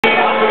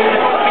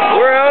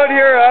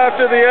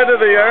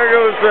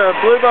Argos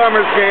Blue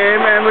Bombers game,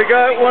 and we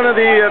got one of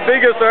the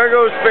biggest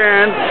Argos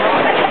fans.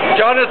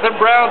 Jonathan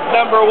Brown's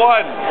number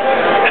one.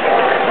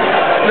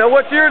 Now,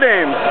 what's your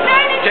name?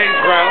 James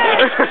Brown.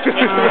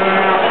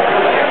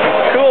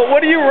 Cool.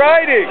 What are you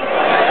riding?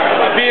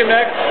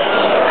 BMX,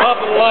 top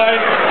of the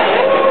line,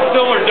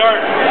 silver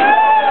dart.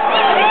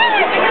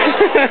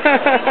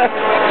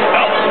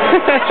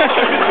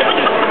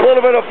 A little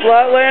bit of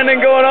flat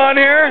landing going on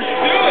here.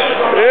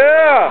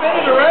 Yeah.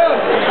 Spin it around.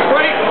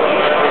 Great.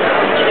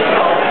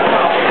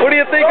 What do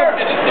you think of?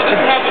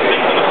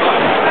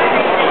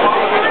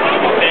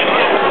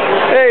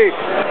 Hey,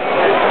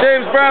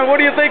 James Brown, what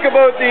do you think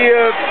about the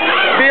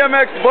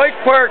BMX Bike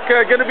Park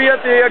going to be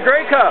at the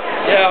Grey Cup?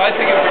 Yeah, I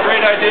think it's a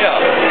great idea,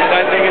 and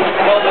I think it's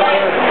well done.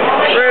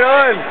 Right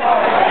on.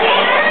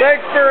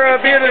 Thanks for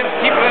being a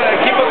keep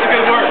up the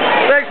good work.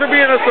 Thanks for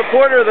being a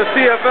supporter of the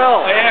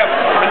CFL. I am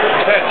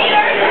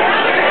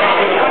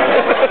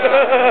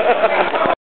 100%.